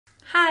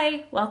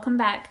Hi, welcome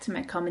back to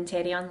my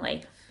commentary on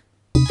life.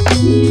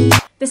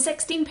 The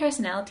 16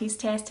 personalities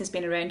test has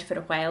been around for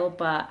a while,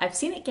 but I've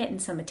seen it getting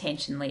some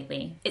attention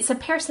lately. It's a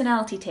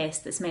personality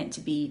test that's meant to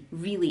be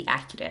really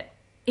accurate.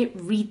 It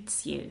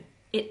reads you.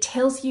 It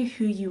tells you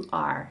who you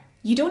are.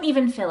 You don't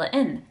even fill it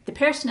in. The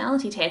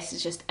personality test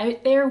is just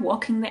out there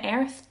walking the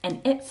earth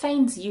and it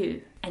finds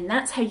you. And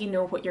that's how you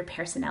know what your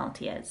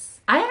personality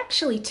is. I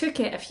actually took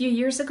it a few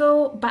years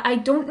ago, but I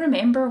don't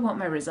remember what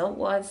my result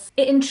was.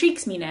 It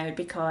intrigues me now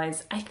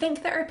because I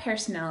think that our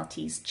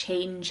personalities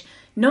change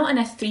not in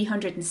a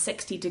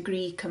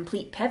 360-degree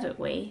complete pivot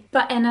way,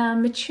 but in a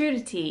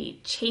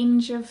maturity,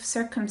 change of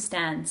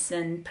circumstance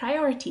and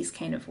priorities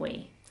kind of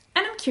way.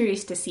 And I'm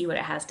curious to see what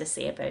it has to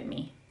say about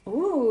me.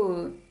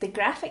 Ooh, the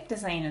graphic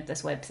design of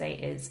this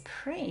website is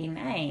pretty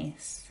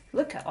nice.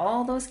 Look at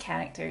all those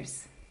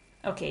characters.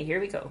 Okay, here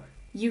we go.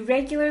 You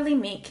regularly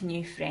make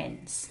new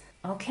friends.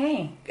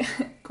 Okay,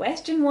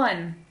 question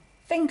 1.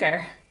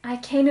 Finger. I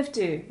kind of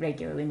do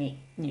regularly make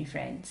new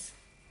friends.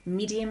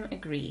 Medium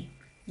agree.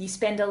 You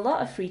spend a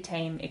lot of free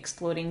time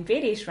exploring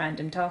various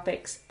random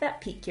topics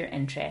that pique your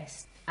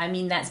interest. I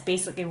mean, that's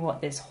basically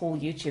what this whole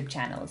YouTube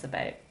channel is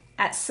about.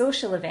 At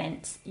social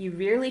events, you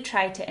rarely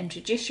try to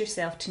introduce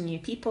yourself to new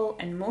people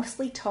and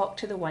mostly talk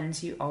to the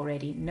ones you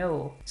already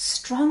know.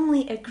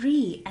 Strongly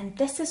agree, and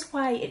this is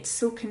why it's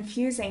so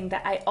confusing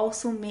that I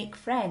also make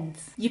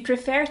friends. You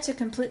prefer to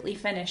completely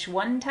finish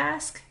one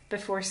task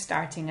before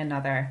starting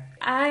another.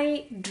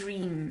 I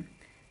dream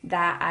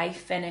that I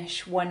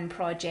finish one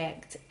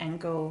project and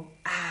go,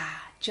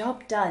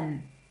 job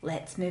done.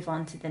 Let's move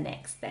on to the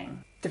next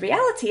thing. The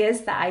reality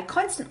is that I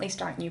constantly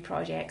start new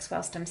projects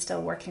whilst I'm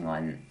still working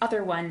on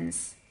other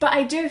ones, but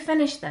I do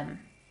finish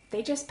them.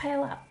 They just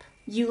pile up.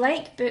 You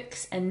like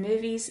books and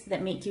movies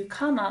that make you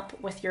come up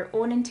with your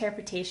own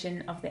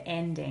interpretation of the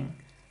ending.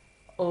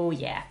 Oh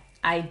yeah,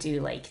 I do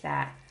like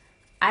that.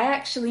 I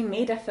actually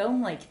made a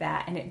film like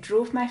that and it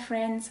drove my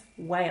friends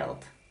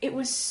wild. It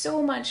was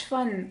so much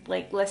fun,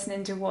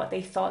 listening to what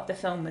they thought the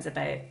film was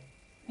about.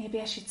 Maybe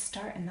I should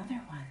start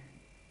another one.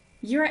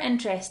 You're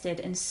interested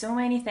in so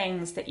many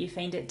things that you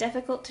find it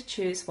difficult to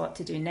choose what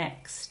to do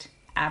next.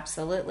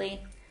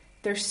 Absolutely.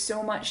 There's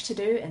so much to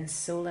do in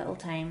so little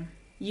time.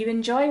 You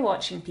enjoy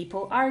watching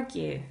people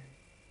argue.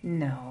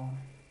 No.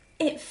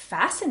 It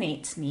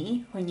fascinates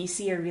me when you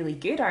see a really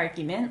good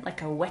argument,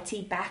 like a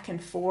witty back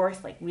and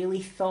forth,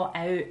 really thought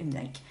out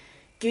and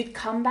good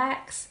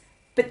comebacks.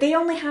 But they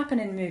only happen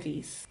in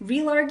movies.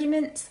 Real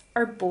arguments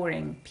are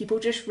boring. People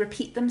just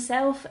repeat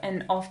themselves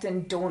and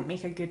often don't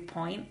make a good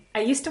point.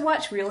 I used to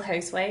watch Real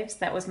Housewives.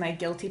 That was my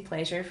guilty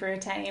pleasure for a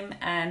time.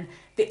 And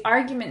the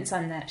arguments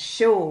on that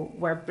show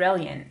were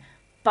brilliant,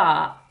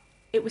 but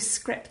it was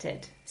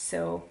scripted.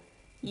 So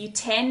you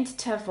tend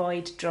to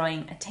avoid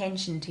drawing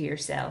attention to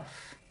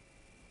yourself.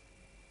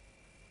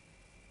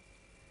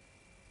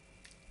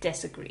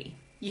 Disagree.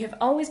 You have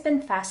always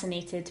been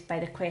fascinated by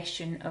the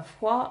question of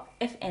what,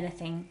 if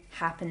anything,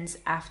 happens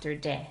after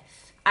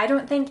death. I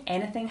don't think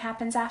anything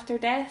happens after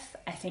death.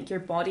 I think your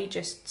body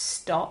just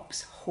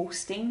stops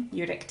hosting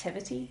your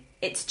activity.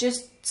 It's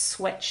just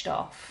switched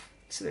off.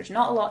 So there's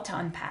not a lot to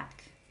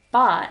unpack.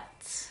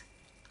 But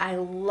I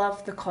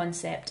love the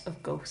concept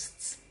of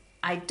ghosts.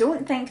 I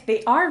don't think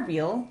they are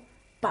real,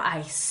 but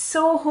I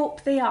so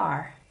hope they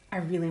are. I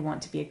really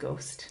want to be a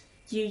ghost.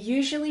 You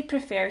usually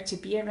prefer to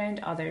be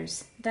around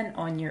others than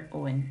on your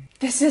own.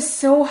 This is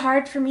so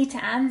hard for me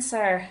to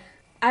answer.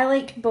 I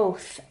like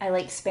both. I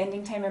like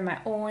spending time on my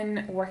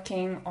own,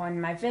 working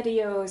on my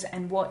videos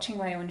and watching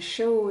my own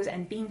shows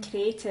and being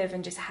creative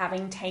and just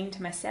having time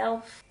to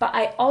myself. But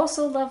I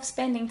also love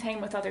spending time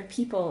with other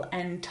people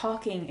and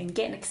talking and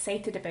getting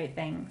excited about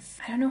things.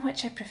 I don't know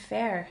which I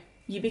prefer.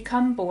 You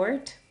become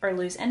bored or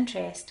lose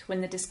interest when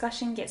the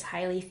discussion gets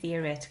highly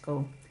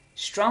theoretical.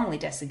 Strongly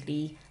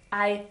disagree.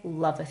 I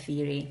love a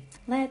theory.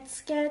 Let's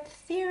get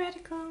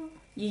theoretical.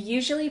 You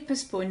usually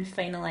postpone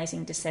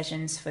finalising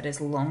decisions for as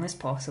long as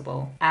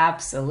possible.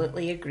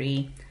 Absolutely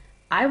agree.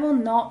 I will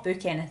not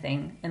book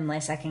anything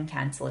unless I can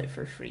cancel it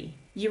for free.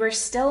 You are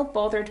still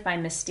bothered by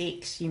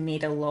mistakes you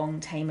made a long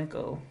time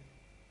ago.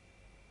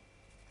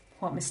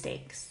 What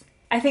mistakes?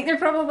 I think there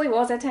probably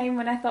was a time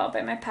when I thought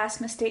about my past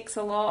mistakes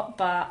a lot,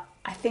 but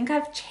I think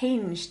I've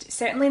changed,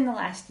 certainly in the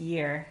last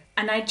year.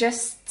 And I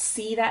just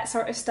see that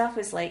sort of stuff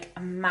as a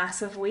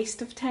massive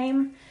waste of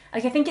time. I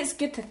think it's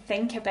good to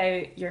think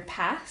about your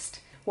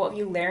past, what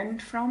you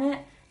learned from it,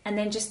 and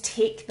then just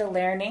take the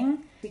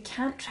learning. We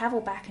can't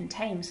travel back in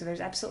time, so there's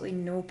absolutely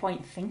no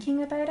point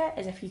thinking about it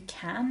as if you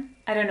can.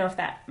 I don't know if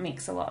that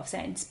makes a lot of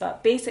sense,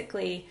 but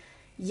basically,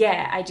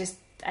 yeah,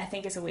 I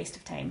think it's a waste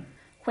of time.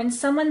 When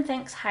someone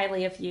thinks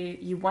highly of you,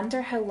 you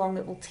wonder how long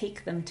it will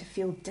take them to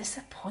feel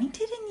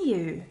disappointed in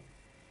you.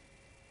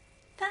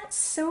 That's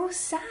so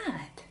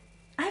sad.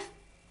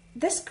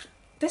 This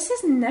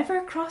has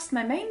never crossed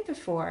my mind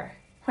before.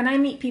 When I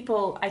meet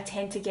people, I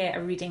tend to get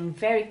a reading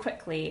very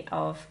quickly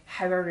of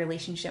how our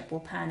relationship will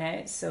pan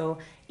out. So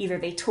either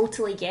they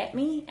totally get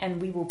me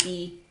and we will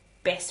be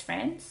best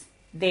friends,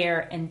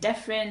 they're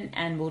indifferent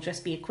and will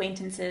just be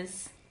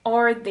acquaintances,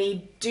 or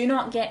they do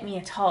not get me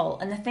at all.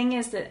 And the thing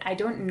is that I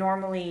don't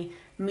normally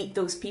meet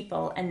those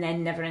people and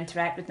then never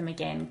interact with them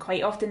again.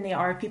 Quite often they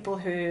are people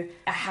who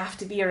I have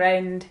to be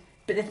around.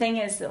 But the thing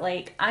is that,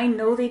 like, I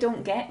know they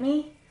don't get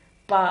me,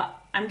 but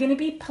I'm going to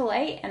be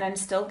polite and I'm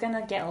still going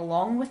to get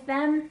along with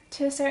them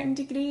to a certain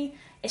degree.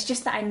 It's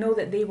just that I know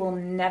that they will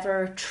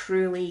never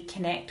truly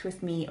connect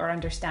with me or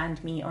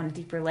understand me on a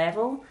deeper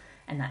level,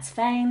 and that's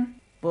fine.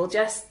 We'll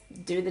just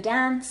do the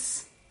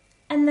dance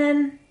and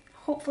then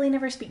hopefully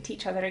never speak to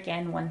each other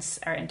again once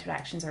our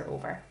interactions are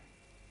over.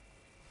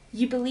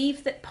 You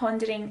believe that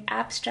pondering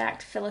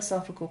abstract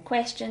philosophical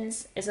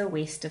questions is a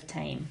waste of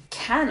time.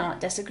 Cannot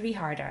disagree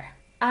harder.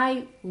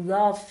 I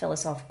love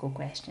philosophical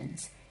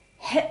questions.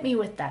 Hit me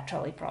with that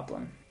trolley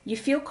problem. You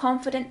feel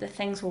confident that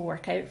things will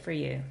work out for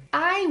you.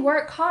 I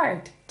work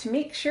hard to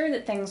make sure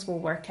that things will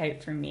work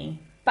out for me.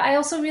 But I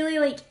also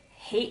really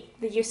hate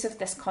the use of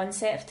this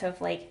concept of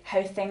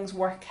how things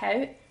work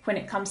out when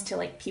it comes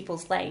to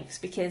people's lives,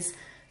 because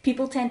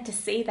people tend to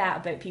say that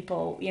about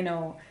people,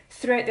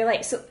 throughout their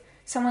life. So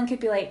someone could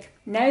be like,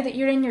 now that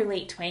you're in your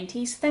late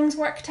 20s, things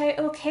worked out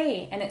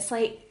okay. And it's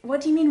like,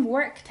 what do you mean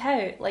worked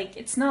out?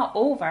 It's not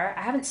over.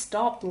 I haven't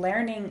stopped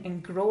learning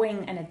and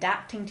growing and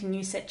adapting to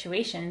new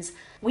situations.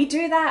 We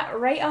do that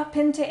right up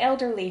into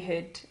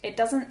elderlyhood. It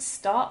doesn't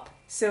stop.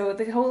 So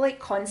the whole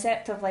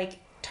concept of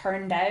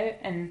turned out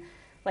and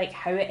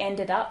how it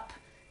ended up,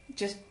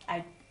 just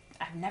I've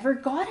never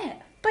got it.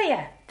 But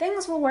yeah,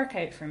 things will work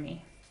out for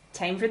me.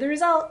 Time for the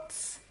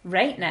results.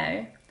 Right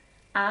now,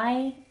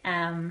 I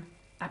am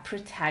a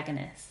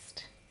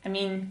protagonist. I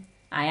mean,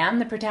 I am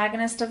the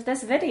protagonist of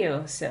this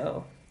video,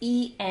 so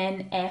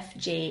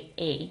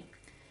ENFJA.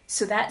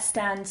 So that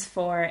stands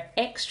for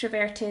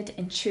extroverted,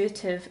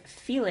 intuitive,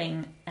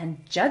 feeling,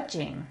 and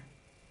judging.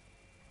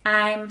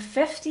 I'm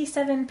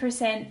 57%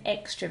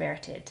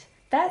 extroverted.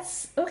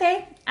 That's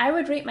okay. I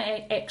would rate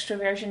my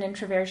extroversion,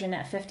 introversion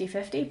at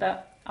 50-50,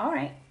 but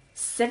alright.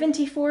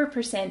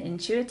 74%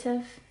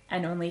 intuitive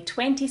and only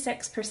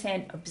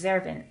 26%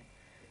 observant.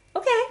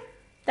 Okay.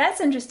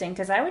 That's interesting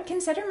because I would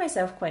consider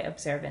myself quite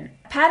observant.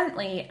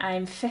 Apparently,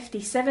 I'm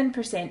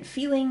 57%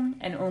 feeling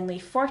and only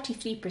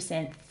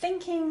 43%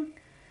 thinking,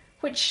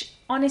 which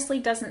honestly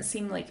doesn't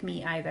seem like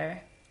me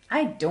either.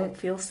 I don't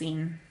feel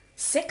seen.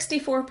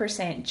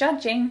 64%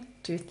 judging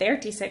to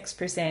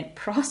 36%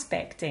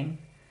 prospecting.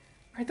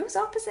 Are those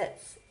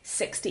opposites?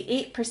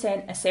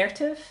 68%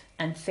 assertive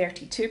and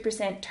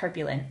 32%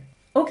 turbulent.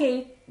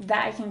 Okay,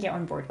 that I can get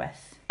on board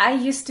with. I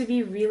used to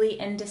be really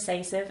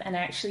indecisive and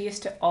I actually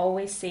used to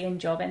always say in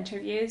job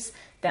interviews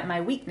that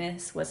my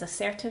weakness was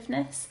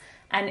assertiveness.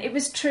 And it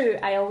was true,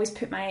 I always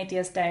put my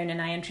ideas down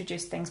and I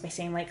introduced things by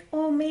saying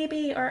oh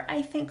maybe, or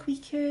I think we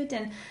could,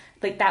 and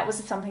that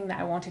was something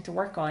that I wanted to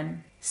work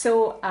on.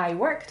 So I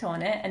worked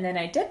on it and then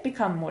I did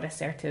become more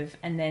assertive,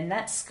 and then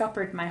that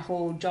scuppered my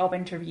whole job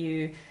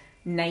interview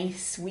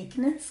nice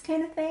weakness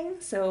kind of thing.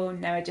 So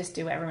now I just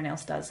do what everyone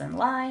else does and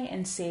lie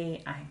and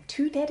say I'm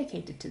too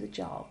dedicated to the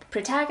job.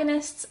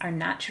 Protagonists are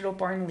natural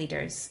born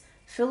leaders,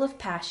 full of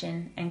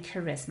passion and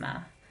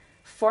charisma.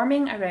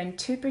 Forming around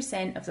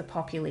 2% of the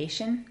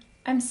population,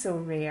 I'm so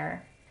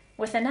rare.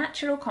 With a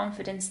natural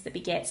confidence that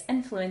begets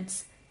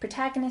influence,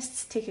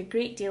 protagonists take a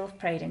great deal of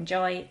pride and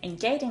joy in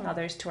guiding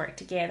others to work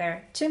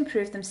together to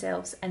improve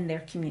themselves and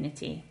their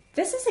community.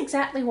 This is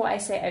exactly what I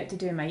set out to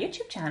do in my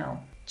YouTube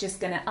channel.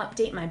 Just gonna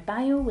update my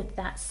bio with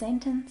that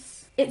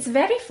sentence. It's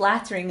very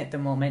flattering at the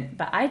moment,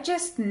 but I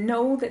just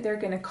know that they're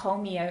gonna call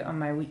me out on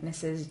my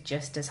weaknesses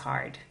just as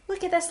hard.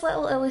 Look at this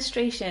little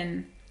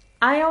illustration.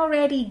 I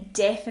already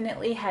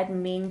definitely had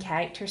main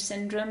character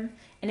syndrome,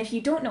 and if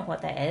you don't know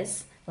what that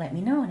is, let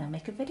me know and I'll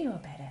make a video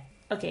about it.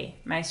 Okay,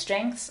 my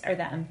strengths are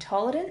that I'm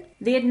tolerant.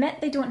 They admit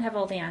they don't have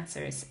all the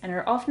answers and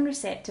are often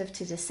receptive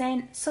to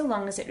dissent so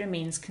long as it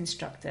remains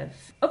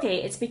constructive.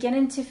 Okay, it's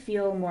beginning to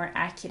feel more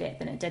accurate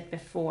than it did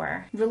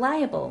before.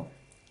 Reliable.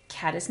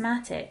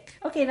 Charismatic.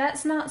 Okay,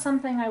 that's not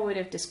something I would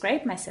have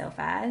described myself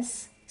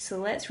as. So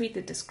let's read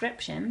the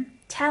description.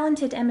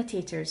 Talented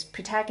imitators,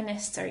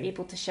 protagonists are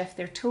able to shift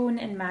their tone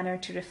and manner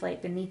to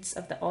reflect the needs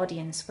of the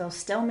audience while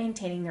still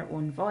maintaining their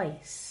own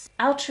voice.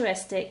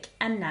 Altruistic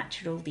and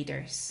natural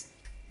leaders.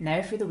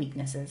 Now for the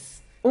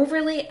weaknesses.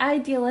 Overly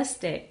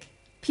idealistic.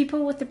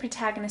 People with the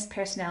protagonist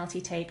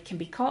personality type can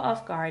be caught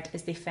off guard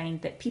as they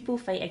find that people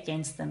fight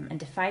against them and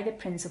defy the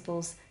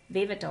principles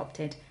they've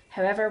adopted,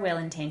 however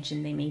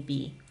well-intentioned they may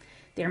be.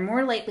 They are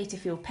more likely to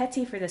feel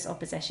pity for this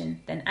opposition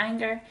than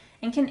anger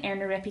and can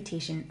earn a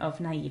reputation of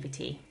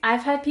naivety.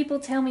 I've had people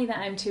tell me that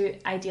I'm too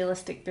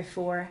idealistic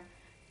before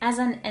as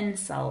an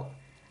insult,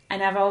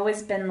 and I've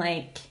always been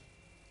like,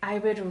 I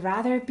would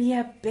rather be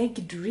a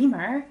big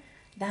dreamer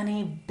than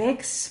a big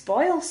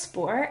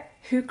spoilsport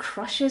who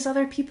crushes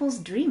other people's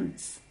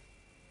dreams.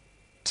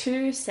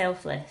 Too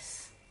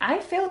selfless. I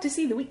fail to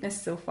see the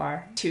weakness so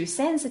far. Too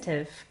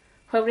sensitive.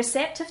 While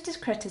receptive to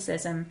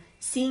criticism,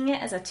 seeing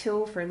it as a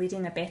tool for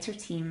leading a better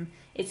team,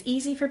 it's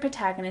easy for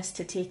protagonists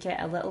to take it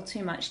a little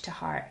too much to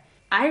heart.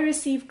 I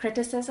receive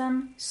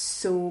criticism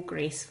so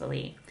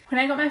gracefully. When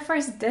I got my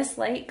first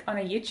dislike on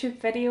a YouTube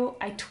video,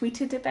 I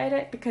tweeted about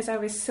it because I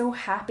was so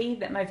happy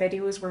that my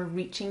videos were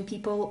reaching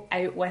people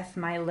out with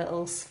my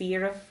little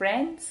sphere of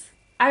friends.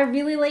 I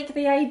really like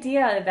the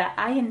idea that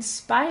I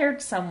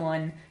inspired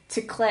someone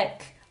to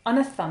click on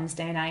a thumbs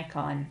down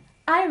icon.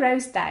 I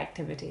roused that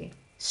activity.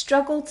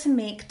 Struggle to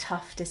make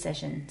tough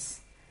decisions.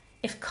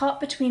 If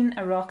caught between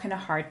a rock and a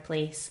hard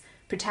place,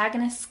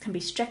 protagonists can be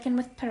stricken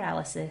with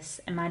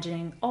paralysis,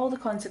 imagining all the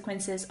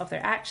consequences of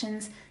their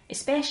actions,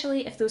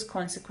 especially if those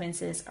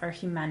consequences are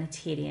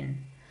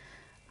humanitarian.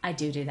 I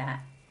do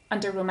that.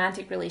 Under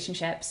romantic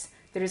relationships,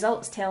 the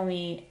results tell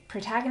me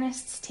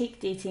protagonists take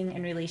dating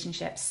and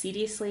relationships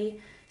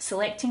seriously,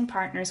 selecting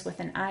partners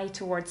with an eye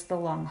towards the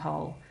long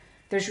haul.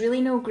 There's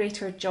really no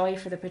greater joy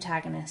for the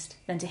protagonist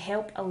than to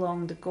help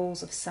along the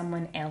goals of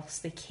someone else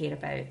they care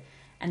about,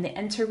 and the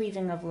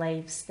interweaving of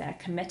lives that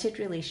a committed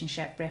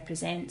relationship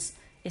represents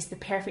is the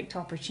perfect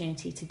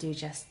opportunity to do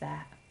just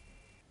that.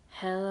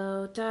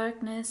 Hello,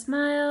 darkness,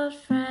 my old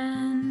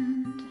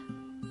friend.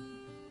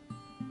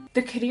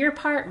 The career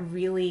part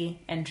really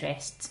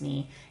interests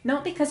me,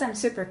 not because I'm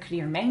super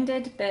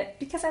career-minded, but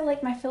because I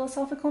like my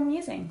philosophical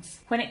musings.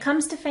 When it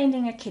comes to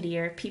finding a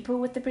career, people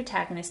with the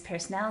protagonist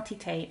personality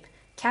type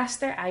cast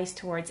their eyes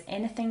towards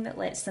anything that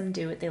lets them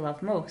do what they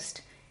love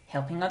most,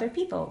 helping other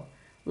people.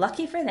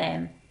 Lucky for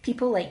them,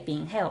 people like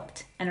being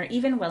helped and are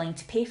even willing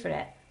to pay for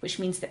it, which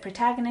means that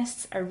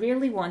protagonists are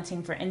rarely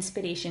wanting for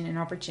inspiration and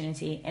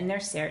opportunity in their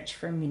search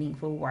for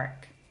meaningful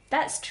work.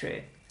 That's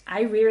true.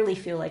 I rarely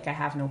feel like I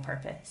have no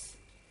purpose.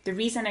 The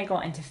reason I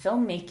got into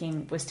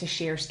filmmaking was to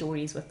share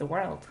stories with the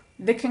world.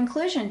 The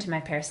conclusion to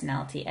my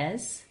personality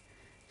is,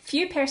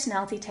 few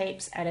personality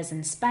types are as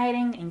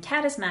inspiring and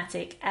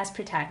charismatic as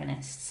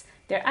protagonists.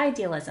 Their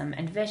idealism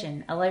and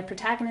vision allow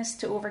protagonists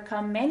to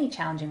overcome many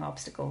challenging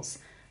obstacles,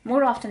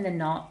 more often than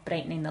not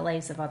brightening the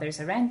lives of others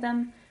around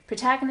them.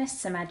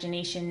 Protagonists'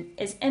 imagination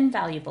is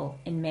invaluable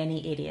in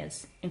many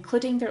areas,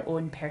 including their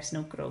own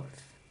personal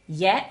growth.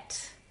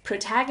 Yet,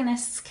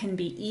 protagonists can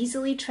be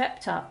easily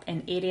tripped up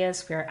in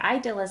areas where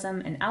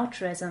idealism and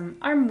altruism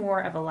are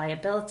more of a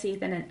liability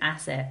than an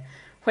asset,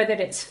 whether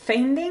it's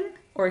finding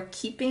or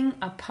keeping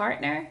a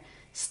partner,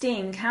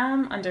 staying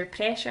calm under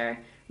pressure,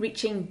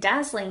 reaching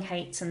dazzling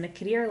heights on the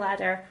career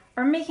ladder,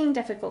 or making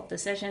difficult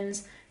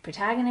decisions.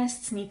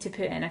 Protagonists need to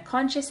put in a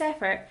conscious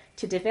effort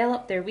to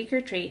develop their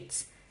weaker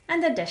traits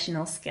and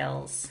additional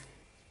skills.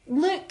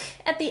 Look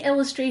at the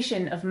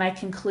illustration of my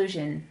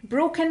conclusion.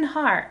 Broken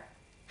heart,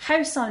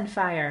 house on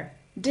fire,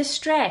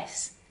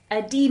 distress,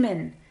 a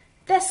demon.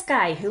 This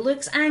guy who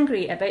looks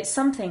angry about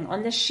something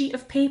on this sheet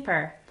of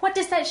paper. What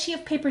does that sheet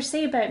of paper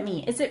say about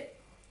me? Is it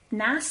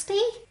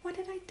nasty? What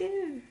did I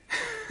do?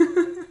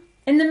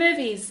 In the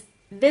movies,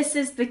 this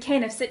is the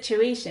kind of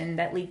situation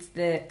that leads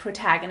the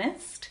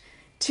protagonist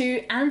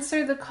to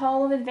answer the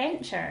call of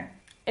adventure.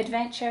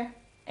 Adventure,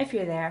 if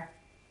you're there,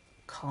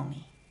 call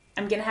me.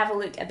 I'm going to have a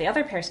look at the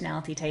other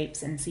personality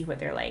types and see what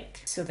they're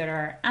like. So there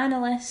are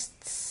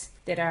analysts,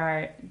 there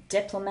are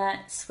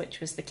diplomats,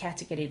 which was the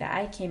category that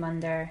I came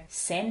under,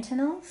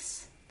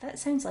 sentinels, that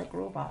sounds like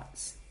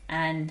robots,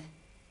 and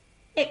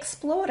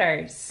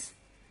explorers.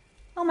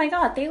 Oh my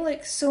god, they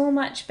look so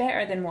much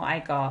better than what I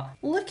got.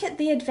 Look at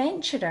the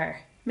adventurer.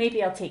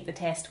 Maybe I'll take the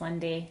test one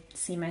day,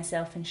 see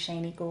myself in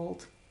shiny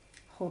gold,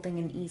 holding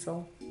an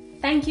easel.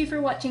 Thank you for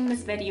watching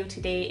this video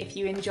today. If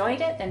you enjoyed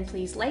it, then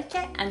please like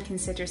it and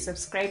consider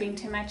subscribing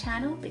to my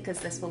channel because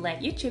this will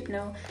let YouTube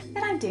know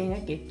that I'm doing a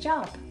good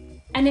job.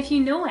 And if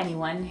you know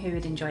anyone who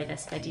would enjoy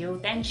this video,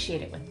 then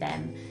share it with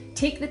them.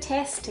 Take the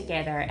test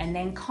together and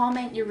then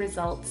comment your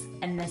results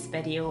in this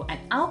video and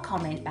I'll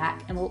comment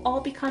back and we'll all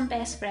become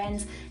best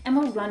friends and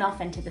we'll run off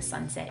into the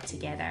sunset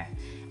together.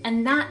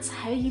 And that's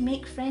how you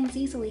make friends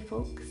easily,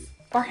 folks.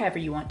 Or however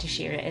you want to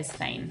share it is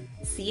fine.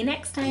 See you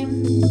next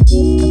time.